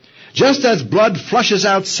 Just as blood flushes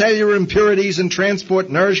out cellular impurities and transport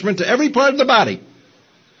nourishment to every part of the body,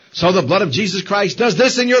 so the blood of Jesus Christ does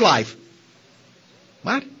this in your life.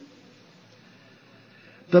 What?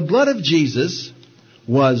 The blood of Jesus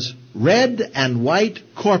was red and white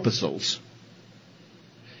corpuscles,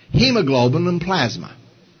 hemoglobin and plasma.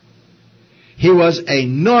 He was a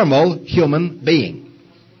normal human being.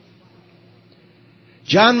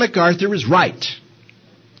 John MacArthur is right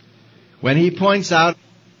when he points out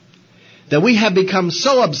that we have become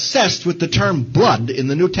so obsessed with the term blood in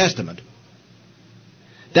the New Testament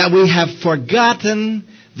that we have forgotten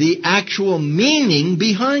the actual meaning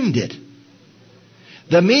behind it.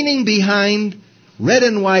 The meaning behind red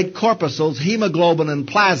and white corpuscles, hemoglobin and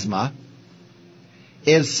plasma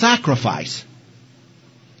is sacrifice.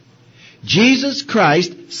 Jesus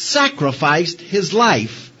Christ sacrificed his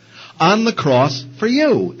life on the cross for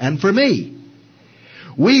you and for me.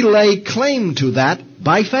 We lay claim to that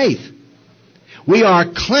by faith. We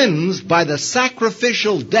are cleansed by the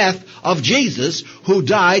sacrificial death of Jesus who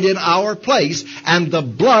died in our place, and the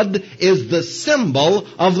blood is the symbol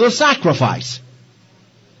of the sacrifice.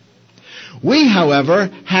 We, however,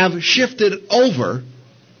 have shifted over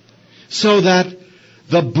so that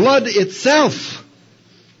the blood itself,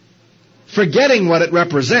 forgetting what it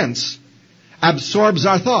represents, absorbs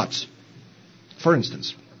our thoughts. For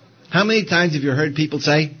instance, how many times have you heard people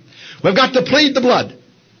say, we've got to plead the blood?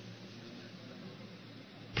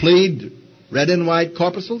 Plead red and white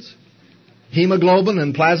corpuscles, hemoglobin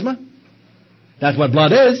and plasma? That's what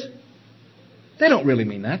blood is. They don't really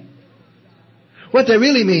mean that. What they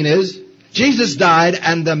really mean is, Jesus died,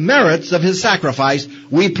 and the merits of his sacrifice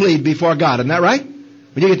we plead before God. Isn't that right?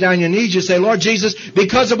 When you get down on your knees, you say, Lord Jesus,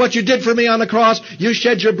 because of what you did for me on the cross, you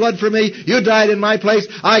shed your blood for me, you died in my place,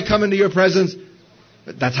 I come into your presence.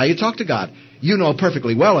 That's how you talk to God. You know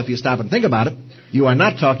perfectly well, if you stop and think about it, you are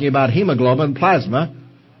not talking about hemoglobin, plasma,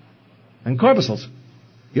 and corpuscles.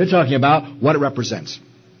 You're talking about what it represents.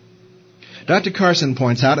 Dr. Carson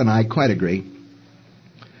points out, and I quite agree,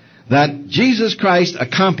 that Jesus Christ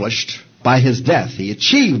accomplished by his death, he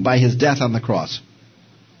achieved by his death on the cross,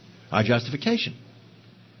 our justification.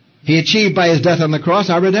 He achieved by his death on the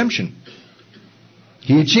cross our redemption.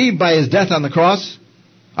 He achieved by his death on the cross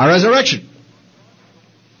our resurrection.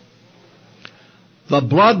 The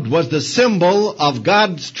blood was the symbol of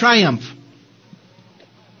God's triumph.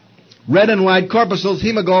 Red and white corpuscles,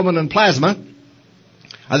 hemoglobin, and plasma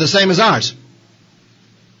are the same as ours.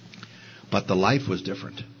 But the life was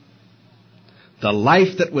different. The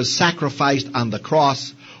life that was sacrificed on the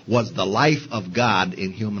cross was the life of God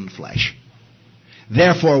in human flesh.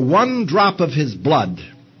 Therefore, one drop of his blood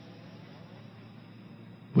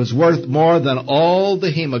was worth more than all the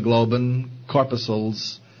hemoglobin,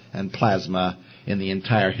 corpuscles, and plasma in the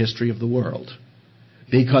entire history of the world,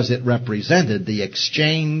 because it represented the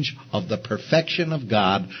exchange of the perfection of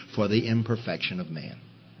God for the imperfection of man.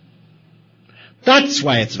 That's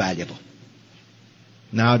why it's valuable.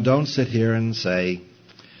 Now, don't sit here and say,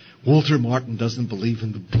 Walter Martin doesn't believe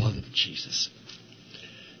in the blood of Jesus.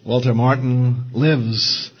 Walter Martin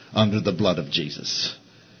lives under the blood of Jesus,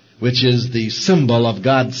 which is the symbol of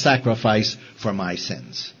God's sacrifice for my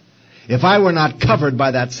sins. If I were not covered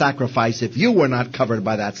by that sacrifice, if you were not covered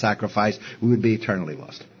by that sacrifice, we would be eternally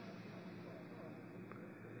lost.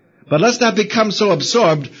 But let's not become so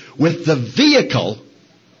absorbed with the vehicle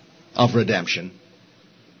of redemption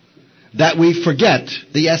that we forget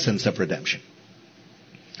the essence of redemption.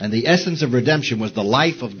 And the essence of redemption was the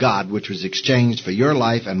life of God, which was exchanged for your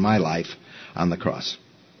life and my life on the cross.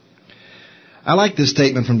 I like this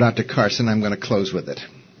statement from Dr. Carson. I'm going to close with it.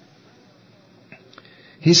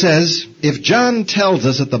 He says, if John tells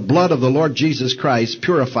us that the blood of the Lord Jesus Christ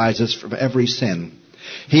purifies us from every sin,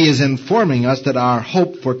 he is informing us that our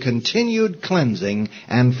hope for continued cleansing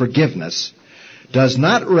and forgiveness does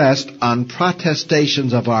not rest on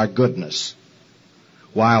protestations of our goodness,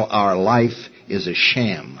 while our life is a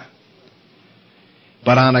sham,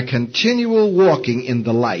 but on a continual walking in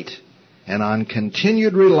the light and on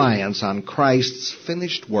continued reliance on Christ's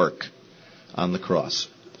finished work on the cross.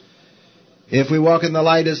 If we walk in the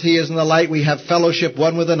light as he is in the light, we have fellowship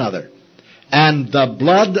one with another. And the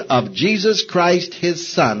blood of Jesus Christ, his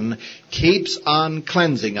Son, keeps on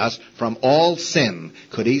cleansing us from all sin,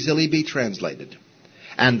 could easily be translated.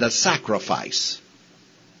 And the sacrifice,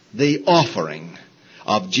 the offering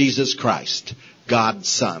of Jesus Christ, God's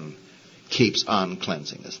Son, keeps on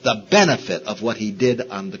cleansing us. The benefit of what he did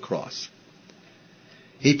on the cross.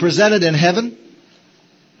 He presented in heaven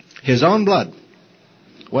his own blood.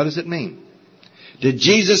 What does it mean? Did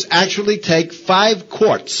Jesus actually take 5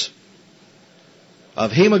 quarts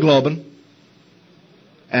of hemoglobin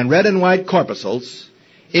and red and white corpuscles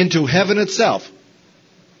into heaven itself,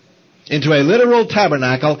 into a literal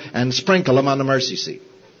tabernacle, and sprinkle them on the mercy seat?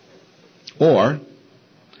 Or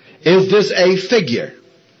is this a figure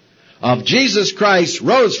of Jesus Christ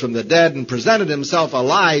rose from the dead and presented himself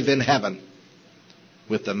alive in heaven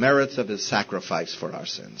with the merits of his sacrifice for our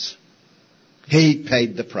sins? He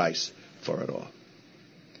paid the price for it all.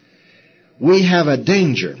 We have a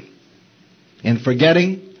danger in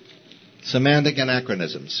forgetting semantic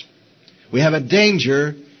anachronisms. We have a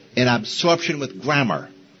danger in absorption with grammar.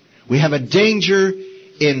 We have a danger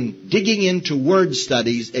in digging into word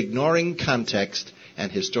studies, ignoring context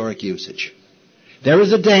and historic usage. There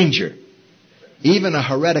is a danger, even a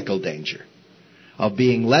heretical danger, of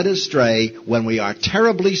being led astray when we are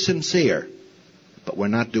terribly sincere, but we're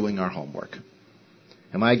not doing our homework.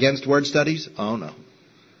 Am I against word studies? Oh, no.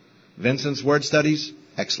 Vincent's word studies?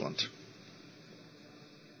 Excellent.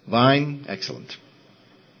 Vine? Excellent.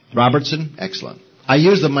 Robertson? Excellent. I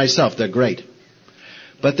use them myself. They're great.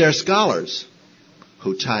 But they're scholars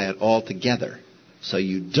who tie it all together so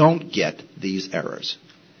you don't get these errors.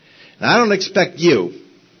 Now, I don't expect you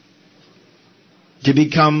to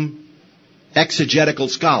become exegetical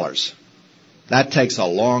scholars. That takes a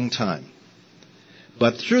long time.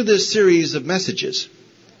 But through this series of messages,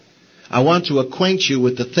 I want to acquaint you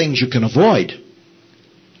with the things you can avoid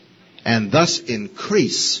and thus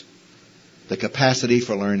increase the capacity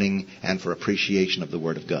for learning and for appreciation of the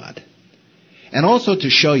Word of God. And also to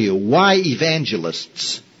show you why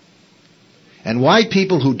evangelists and why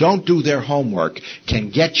people who don't do their homework can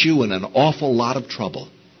get you in an awful lot of trouble.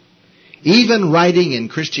 Even writing in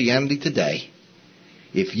Christianity Today,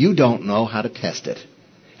 if you don't know how to test it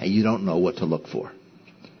and you don't know what to look for.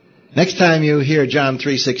 Next time you hear John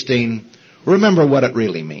 3:16, remember what it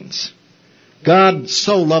really means. God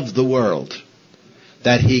so loved the world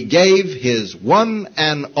that he gave his one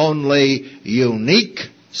and only unique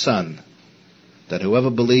Son, that whoever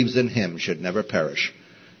believes in him should never perish,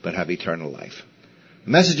 but have eternal life.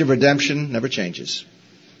 The message of redemption never changes,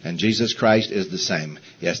 and Jesus Christ is the same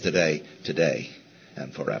yesterday, today,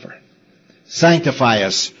 and forever. Sanctify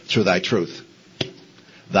us through thy truth.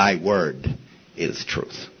 Thy word is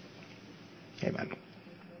truth. Amen.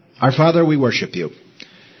 Our Father, we worship you,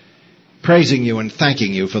 praising you and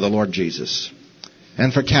thanking you for the Lord Jesus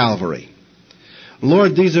and for Calvary.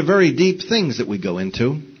 Lord, these are very deep things that we go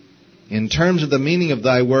into in terms of the meaning of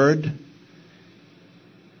thy word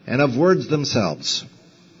and of words themselves,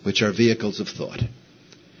 which are vehicles of thought.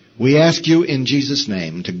 We ask you in Jesus'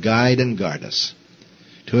 name to guide and guard us,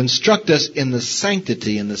 to instruct us in the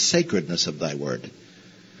sanctity and the sacredness of thy word,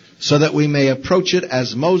 so that we may approach it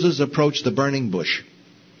as Moses approached the burning bush,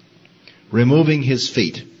 removing his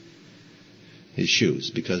feet, his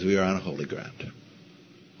shoes, because we are on holy ground.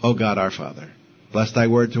 O God, our Father, bless thy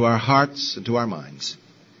word to our hearts and to our minds.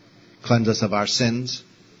 Cleanse us of our sins.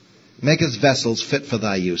 Make us vessels fit for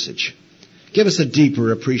thy usage. Give us a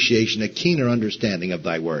deeper appreciation, a keener understanding of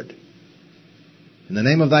thy word. In the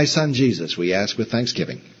name of thy Son, Jesus, we ask with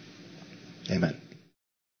thanksgiving. Amen.